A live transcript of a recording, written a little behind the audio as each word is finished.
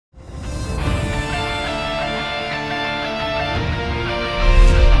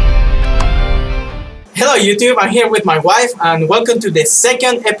Hello YouTube, I'm here with my wife and welcome to the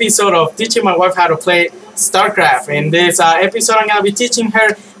second episode of teaching my wife how to play Starcraft. In this episode I'm going to be teaching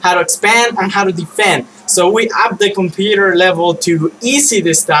her how to expand and how to defend. So we upped the computer level to easy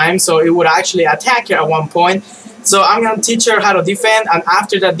this time, so it would actually attack her at one point. So I'm going to teach her how to defend, and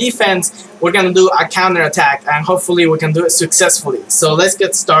after that defense we're going to do a counter attack and hopefully we can do it successfully. So let's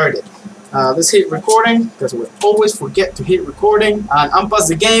get started. Let's hit recording because we always forget to hit recording and unpause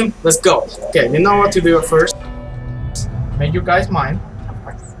the game. Let's go. Okay, you know what to do at first. Make your guys mine.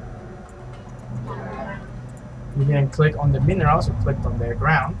 You can click on the minerals or click on the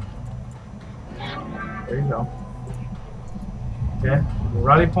ground. There you go. Okay,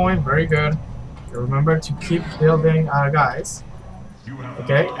 rally point, very good. Remember to keep building guys.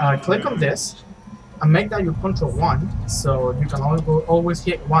 Okay, click on this. And make that your control 1, so you can always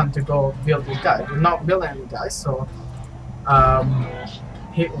hit 1 to go build this guy. You're not building any guys, so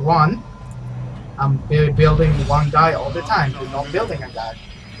hit 1. I'm building one guy all the time. You're not building a guy.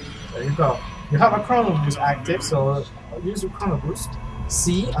 There you go. You have a chrono boost active, so use your chrono boost.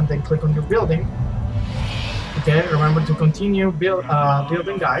 C, and then click on your building. Okay, remember to continue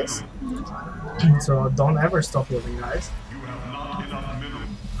building guys. So don't ever stop building guys.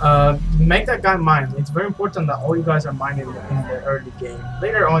 Make that guy mine. It's very important that all you guys are mining in the early game.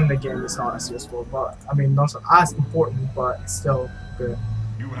 Later on in the game it's not as useful, but I mean not as important, but it's still good.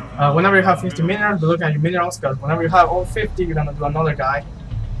 Whenever you have 50 minerals, be looking at your minerals, because whenever you have all 50 you're gonna do another guy.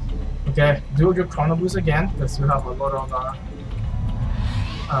 Okay, do your chrono boost again because you have a lot of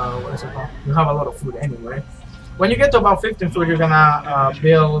what is it called? You have a lot of food anyway. When you get to about 15 food you're gonna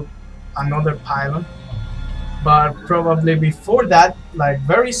build another pylon. But probably before that, like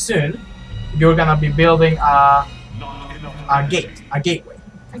very soon, you're gonna be building a gateway. A gateway?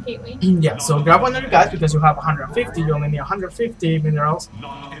 Yeah, so grab one of your guys because you have 150, you only need 150 minerals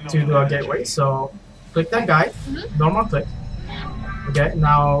to do a gateway. So click that guy, normal click. Okay,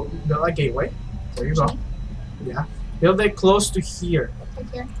 now build a gateway. There you go. Yeah, build it close to here.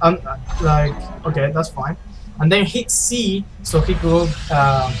 Okay. Like, okay, that's fine. And then hit C so he could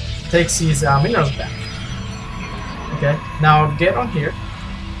take his minerals back. Okay, now get on here.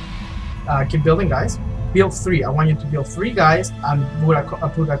 Keep building guys. Build 3. I want you to build 3 guys and put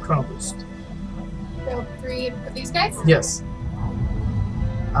a chrono boost. Build 3 of these guys? Yes.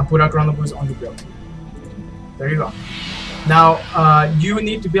 And put a chrono boost on your build. There you go. Now you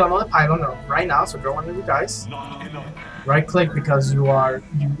need to build another pylon right now. So draw one of you guys. Right click because your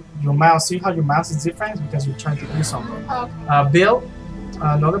mouse. See how your mouse is different because you're trying to do something. Oh. Build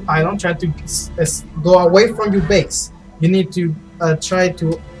another pylon. Try to go away from your base. You need to try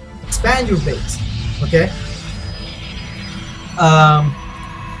to expand your base. Okay.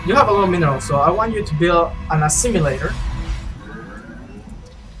 You have a lot of minerals, so I want you to build an assimilator.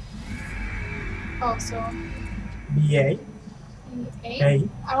 Oh, so BA. A.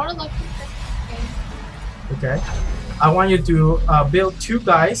 I want to look at A. Okay. I want you to build 2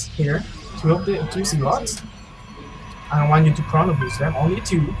 guys here, 2 slots. I want you to chrono boost them. Only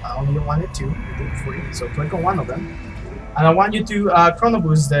 2. I only wanted 2. You did 3. So click on one of them. And I want you to chrono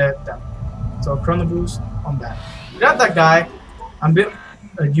boost them. So chrono boost on that. Grab that guy and build.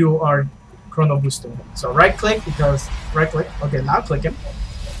 You are chrono boosting him. So right click because right click. Okay, now click him.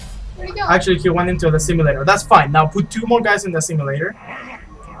 Where'd he go? Actually, he went into the simulator. That's fine. Now put 2 more guys in the simulator.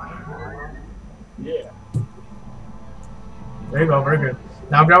 Yeah. There you go. Very good.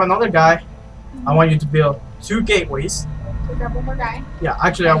 Now grab another guy. I want you to build 2 gateways. So grab one more guy. Yeah,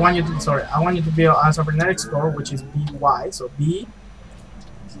 actually, I want you to build a cybernetic score, which is BY. So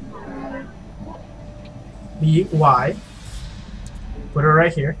BY. Put it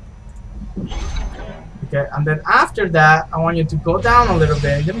right here. Okay, and then after that, I want you to go down a little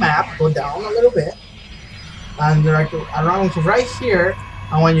bit in the map. Go down a little bit, and like around right here,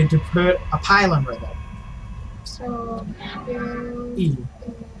 I want you to put a pylon right there. So E.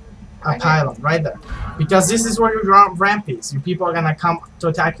 A pylon right there, because this is where your ramp is. Your people are gonna come to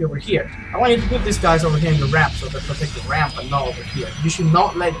attack you over here. I want you to put these guys over here in the ramp so they protect the ramp and not over here. You should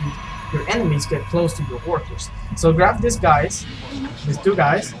not let your enemies get close to your workers. So grab these guys, these 2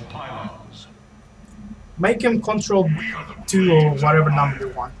 guys, make them control 2 or whatever number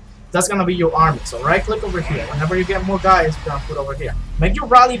you want. That's gonna be your army. So right click over here. Whenever you get more guys, you're gonna put over here. Make your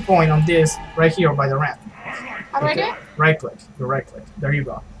rally point on this right here by the ramp. How do I do it? Right click. Your right click. There you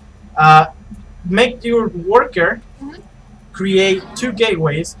go. Make your worker create 2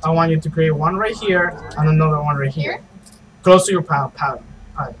 gateways. I want you to create one right here and another one right here. Close to your pylon.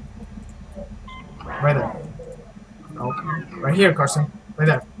 Right there. No, right here, Carson. Right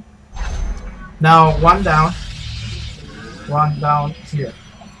there. Now one down here.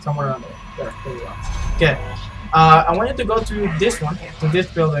 Somewhere around there. There you go. Okay. I want you to go to this one, to this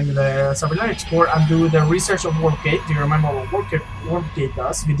building, the Civilian Export, and do the research of warp gate. Do you remember what warp gate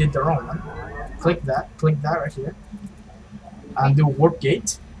does? You did the wrong one. Click that right here, and do warp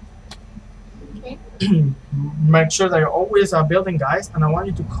gate. Okay. Make sure that you're always building, guys, and I want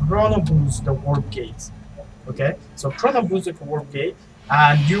you to chrono boost the warp gates. Okay, so chrono boost the warp gate,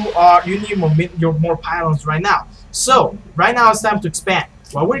 and you need more pylons right now. So right now it's time to expand.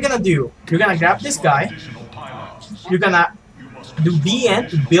 What we're gonna do? You're gonna grab this guy. You're gonna do BN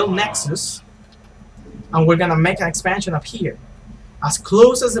to build Nexus, and we're gonna make an expansion up here, as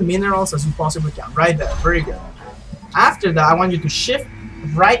close as the minerals as you possibly can. Right there, very good. After that, I want you to shift,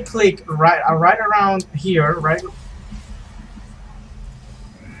 right click, right around here, right.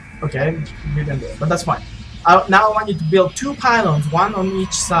 Okay, we didn't do it, but that's fine. Now I want you to build 2 pylons, one on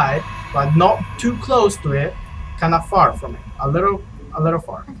each side, but not too close to it, kind of far from it, a little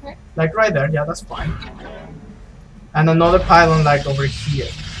far, Okay. like right there. Yeah, that's fine. And another pylon like over here.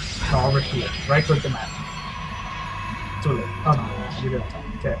 No, over here. Right click the map. Too late. Oh no, you didn't.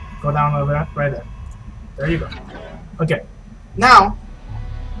 Okay, go down over there, right there. There you go. Okay. Now,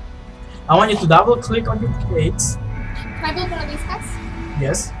 I want you to double click on your gates. Can I build one of these guys?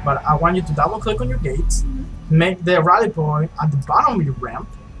 Yes, but I want you to double click on your gates. Make the rally point at the bottom of your ramp.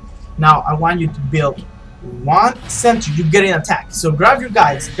 Now, I want you to build 1 sentry. You get an attack. So grab your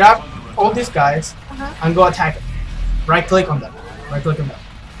guys. Grab all these guys and go attack them. Right click on them. Right click on them.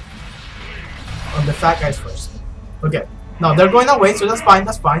 On the fat guys first. Okay. No, they're going away, so that's fine.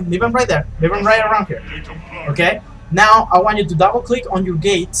 That's fine. Leave them right there. Leave them right around here. Okay. Now I want you to double click on your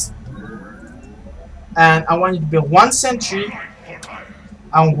gates, and I want you to build 1 sentry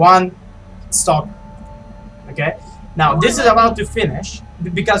and 1 stalker. Okay. Now this is about to finish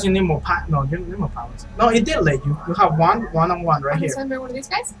because you need more no, you need more powers. No, it did let you. You have one and one right here. So one of these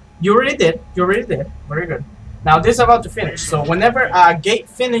guys? You already did. You already did. Very good. Now this is about to finish. So whenever a gate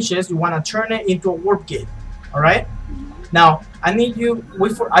finishes, you want to turn it into a warp gate. All right. Now I need you.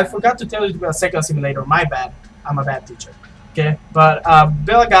 I forgot to tell you to build a second simulator. My bad. I'm a bad teacher. Okay. But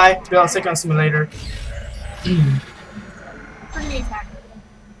build a guy. Build a second simulator. For the attack.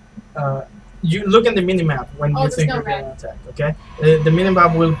 You look at the minimap when you think you're going to attack. Okay. The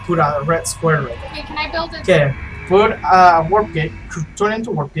minimap will put a red square right there. Okay. Can I build it? Okay. Put a warp gate. Turn it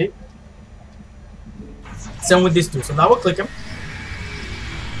into warp gate. Same with these two. So double click them,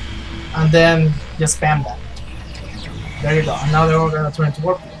 and then just spam that. There you go. And now they're all gonna turn into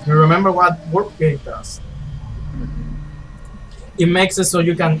warp gate. You remember what warp gate does? It makes it so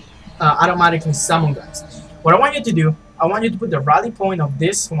you can automatically summon guys. What I want you to do, I want you to put the rally point of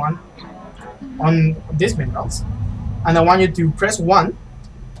this one on these minerals, and I want you to press 1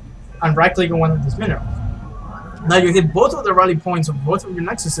 and right click on one of these minerals. Now you hit both of the rally points of both of your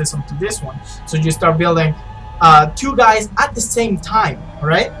nexuses onto this one, so you start building 2 guys at the same time,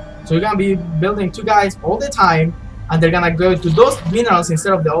 alright? So you're gonna be building 2 guys all the time, and they're gonna go to those minerals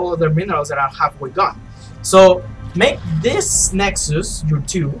instead of the all other minerals that are halfway gone. So make this nexus your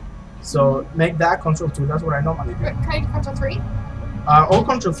 2, so make that control 2, that's what I normally do. Can I do control 3? Or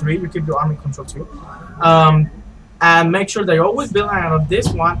control 3, you keep your army control 2. And make sure that you're always building out of this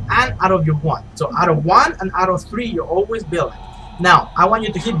one and out of your 1. So out of 1 and out of 3, you're always building. Now, I want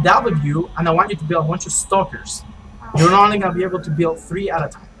you to hit W, and I want you to build a bunch of stalkers. You're only going to be able to build 3 at a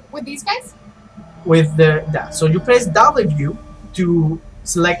time. With these guys? With that. So you press W to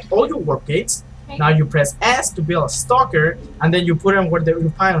select all your warp gates. Okay. Now you press S to build a stalker, and then you put them where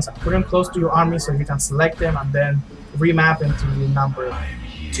your pylons are. Put them close to your army so you can select them and then remap into the number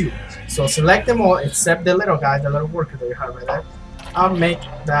 2. So select them all except the little guy, the little worker that you have right there. I'll make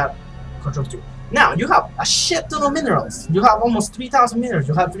that control 2. Now you have a shit ton of minerals. You have almost 3,000 minerals.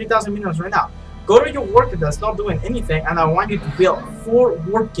 You have 3,000 minerals right now. Go to your worker that's not doing anything, and I want you to build 4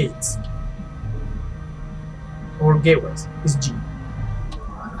 warp gates. Or gateways. It's G.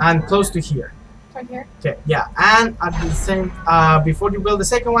 And close to here. Right here? Okay, yeah. And at the same, before you build the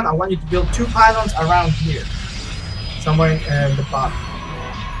second one, I want you to build 2 pylons around here. Somewhere in the bottom.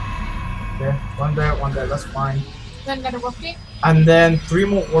 Okay, one there, that's fine. Then another warp gate? And then 3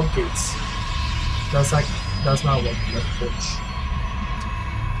 more warp gates. That's not a warp gate, that's a forge.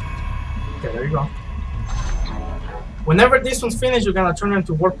 Okay, there you go. Whenever this one's finished, you're gonna turn them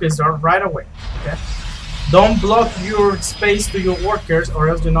into warp gates right away. Okay? Don't block your space to your workers, or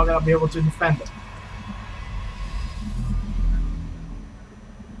else you're not gonna be able to defend them.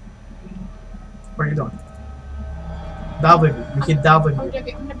 What are you doing? W. You hit W. I'm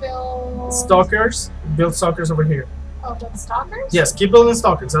gonna build Stalkers. Build stalkers over here. Oh, build stalkers? Yes, keep building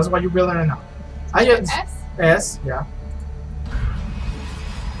stalkers. That's what you're building right now. I just S? S, yeah.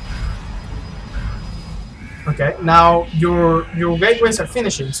 Okay, now your gateways are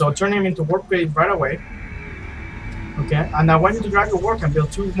finishing, so turn them into warp gate right away. Okay, and I want you to grab your work and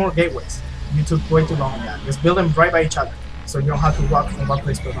build 2 more gateways. You took way too long on that. Just build them right by each other, so you don't have to walk from one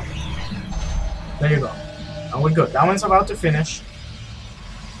place to another. There you go. And we're good. That one's about to finish.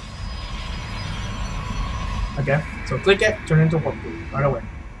 Okay, so click it, turn it into warp gate right away.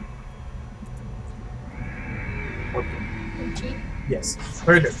 Warp gate. Yes,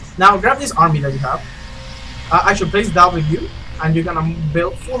 very good. Now grab this army that you have. I should place W, and you're gonna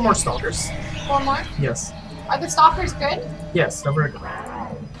build 4 more stalkers. 4 more? Yes. Are the stalkers good? Yes, they're very good.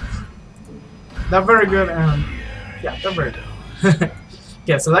 They're very good, and yeah, they're very good.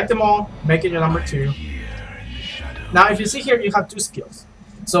 Okay, select them all, make it your number 2. Now, if you see here, you have 2 skills.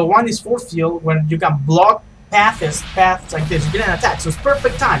 So one is force field, when you can block paths like this. You get an attack, so it's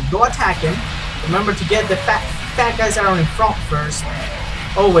perfect time. Go attack him. Remember to get the fat guys that are in front first.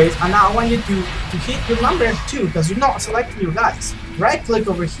 Always. And now I want you to hit your number 2 because you're not selecting your guys. Right click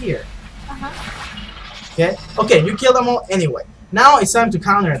over here. Okay. Okay, you kill them all anyway. Now it's time to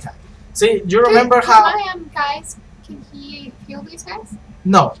counter attack. See, do you remember how? My guys, can he heal these guys?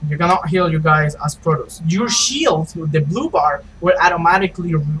 No, you cannot heal you guys as Protoss. Your shield, the blue bar, will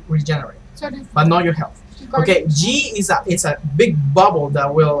automatically regenerate, but not your health. Okay, G is a big bubble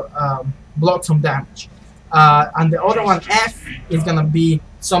that will block some damage. And the other one, F, is gonna be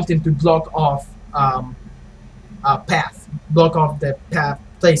something to block off path, block off the path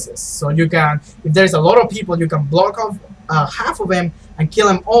places. So you can, if there's a lot of people, you can block off half of them and kill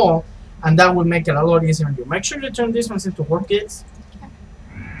them all, and that will make it a lot easier on you. Make sure you turn these ones into warp gates.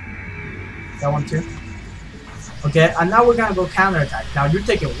 That one too. Okay, and now we're gonna go counterattack. Now you're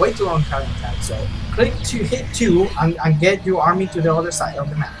taking way too long counterattack, so click to hit 2 and get your army to the other side of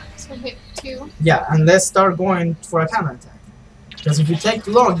the map. So hit 2? Yeah, and let's start going for a counterattack. Because if you take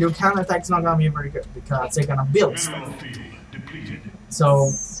too long, your counterattack is not gonna be very good because they're gonna build stuff.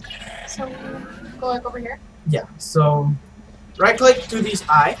 So go like over here? Yeah, so right click to this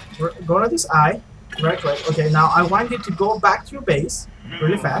eye, go to this eye, right click. Okay, now I want you to go back to your base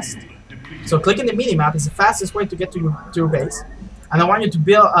really fast. So clicking the mini-map is the fastest way to get to your base. And I want you to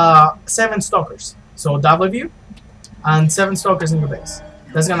build 7 stalkers. So W and 7 stalkers in your base.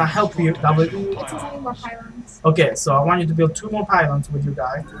 That's gonna help you. W. It says I need more pylons. Okay, so I want you to build 2 more pylons with your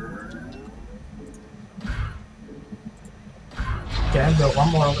guy. Okay, build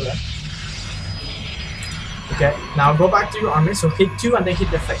 1 more over there. Okay, now go back to your army. So hit 2 and then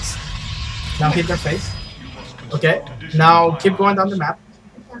hit their face. Now hit their face. Okay, now keep going down the map.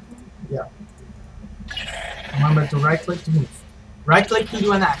 Yeah. Remember to right click to move. Right click to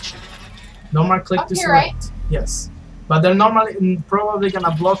do an action. Normal click to select. Right? Yes. But they're probably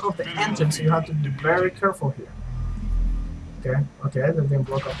gonna block off the entrance, so you have to be very careful here. Okay, okay, they didn't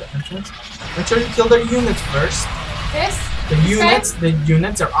block off the entrance. Make sure you kill their units first. The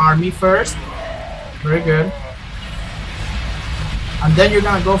units are army first. Very good. And then you're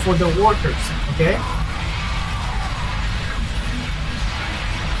gonna go for the workers, okay?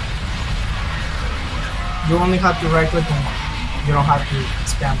 You only have to right click on one. You don't have to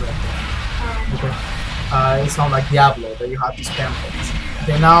spam right there. Okay. It's not like Diablo that you have to spam things.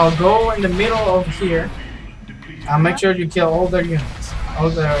 Okay, now go in the middle of here and make sure you kill all their units.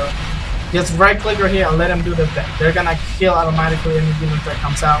 Just right click right here and let them do the thing. They're gonna kill automatically any unit that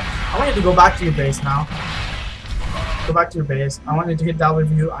comes out. I want you to go back to your base now. Go back to your base. I want you to hit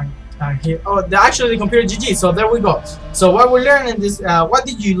W and hit. Oh, actually the computer GG. So there we go. So what we learned in this, what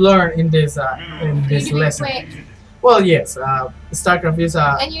did you learn in this lesson? Well, yes, Starcraft is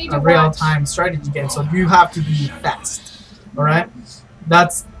a real-time strategy game, so you have to be fast. All right,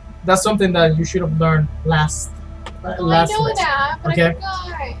 that's something that you should have learned last lesson. That, but okay.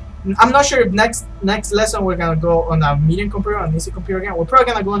 I'm not sure if next lesson we're gonna go on a medium computer or an easy computer again. We're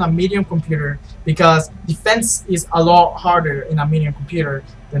probably gonna go on a medium computer because defense is a lot harder in a medium computer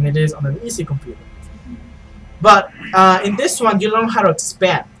than it is on an easy computer. But in this one, you learn how to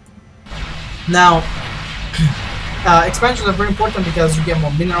expand. Now, expansions are very important because you get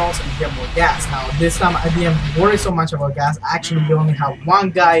more minerals and you get more gas. Now, this time I didn't worry so much about gas. Actually, you only have 1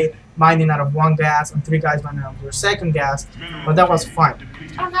 guy mining out of 1 gas and 3 guys mining out of your second gas, but that was fine.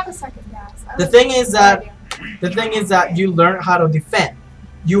 I don't have a second gas. The thing is that you learn how to defend.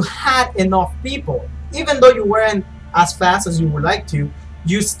 You had enough people, even though you weren't as fast as you would like to.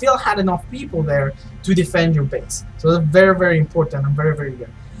 You still had enough people there to defend your base. So that's very, very important and very, very good.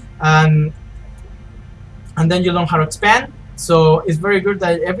 And then you learn how to expand. So it's very good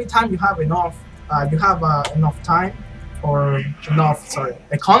that every time you have enough, enough time or enough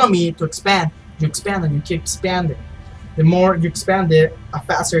economy to expand, you expand and you keep expanding. The more you expand it, a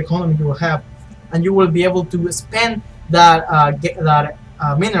faster economy you will have and you will be able to spend that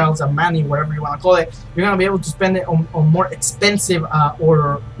minerals and money, whatever you want to call it. You're gonna be able to spend it on more expensive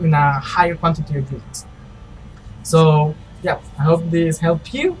or in a higher quantity of units. So yeah, I hope this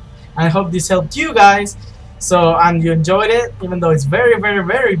helped you. I hope this helped you guys. So, and you enjoyed it, even though it's very, very,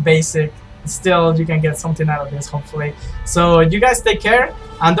 very basic. Still, you can get something out of this, hopefully. So you guys take care,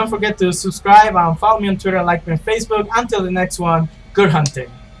 and don't forget to subscribe and follow me on Twitter and like me on Facebook. Until the next one, good hunting.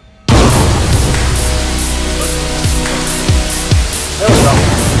 There we go.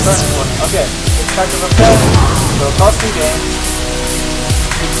 First one. Okay. It's kind of a fair. So costing game.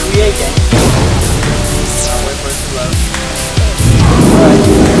 Create game. Wait for it to load. Alright.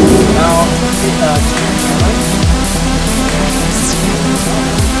 Now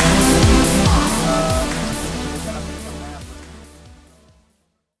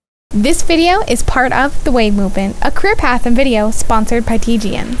This video is part of The Wave Movement, a career path in video sponsored by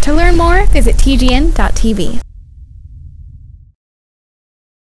TGN. To learn more, visit tgn.tv.